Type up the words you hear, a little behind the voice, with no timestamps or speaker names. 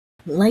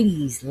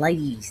Ladies,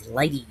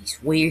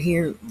 we're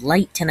here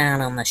late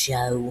tonight on the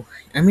show.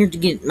 I'm here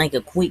to make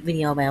a quick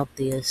video about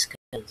this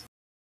because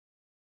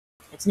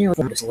it's nearly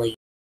time to sleep.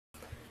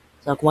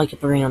 So I can wake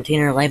up around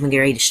 10 or 11, get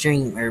ready to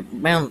stream, or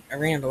around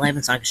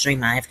 11 so I can stream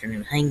my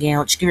afternoon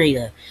hangout. Just get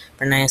ready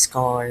for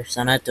NASCAR,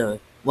 so I don't have to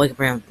wake up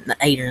around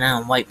 8 or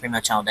 9 and wait pretty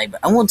much all day. But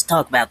I want to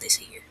talk about this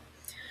here.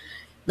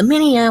 The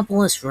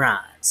Minneapolis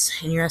riots.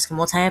 And you're asking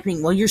what's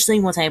happening? Well, you're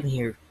seeing what's happening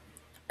here.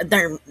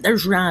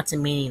 There's riots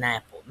in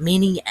Minneapolis,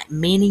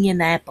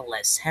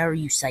 however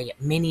you say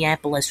it,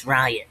 Minneapolis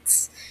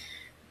riots.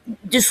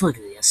 Just look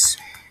at this.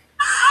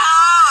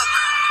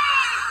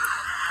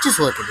 Just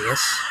look at this.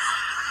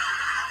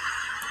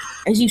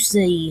 As you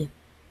see,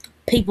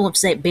 people have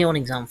set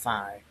buildings on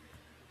fire.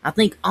 I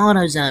think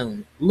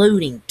AutoZone,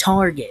 looting,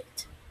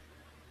 Target.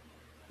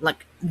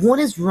 Like, what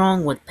is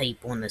wrong with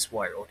people in this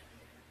world?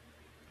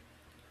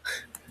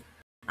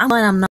 I'm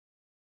not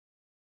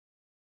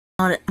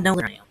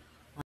around.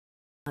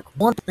 Like,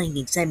 one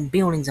thing, setting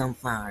buildings on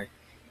fire.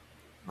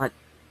 Like,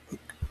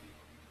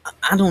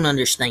 I don't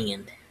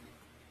understand.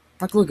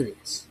 Like, look at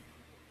this.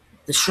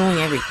 Destroying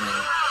everything.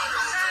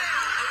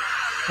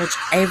 Touch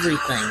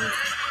everything.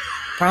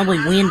 Probably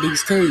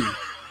Wendy's, too.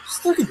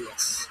 Just look at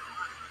this.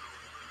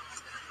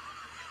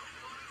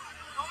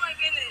 Oh my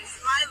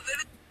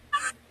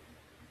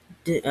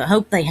goodness. I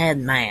hope they had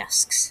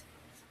masks.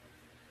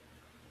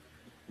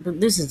 But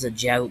this is a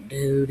joke,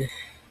 dude.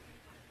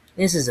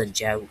 This is a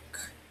joke.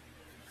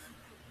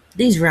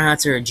 These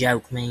riots are a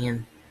joke,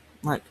 man.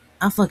 Like,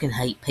 I fucking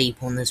hate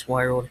people in this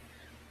world.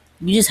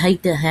 You just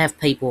hate to have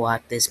people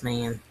like this,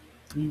 man.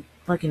 You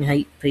fucking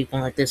hate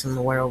people like this in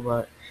the world,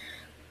 but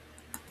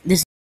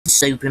this is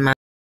stupid in my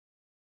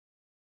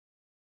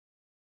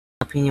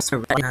opinion.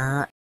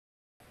 Not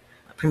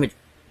pretty much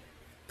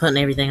putting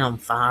everything on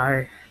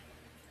fire.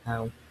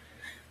 So,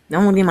 I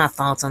want to get my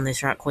thoughts on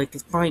this right quick,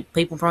 because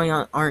people probably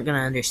aren't going to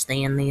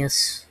understand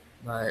this,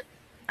 but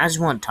I just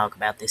want to talk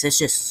about this. It's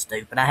just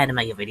stupid. I had to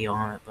make a video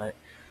on it, but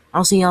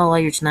I'll see y'all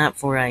later tonight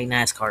for a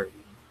NASCAR review.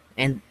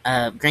 And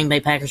Green Bay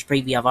Packers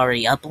preview I've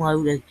already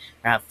uploaded,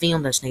 or I've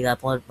filmed, I just need to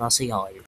upload it, but I'll see y'all later.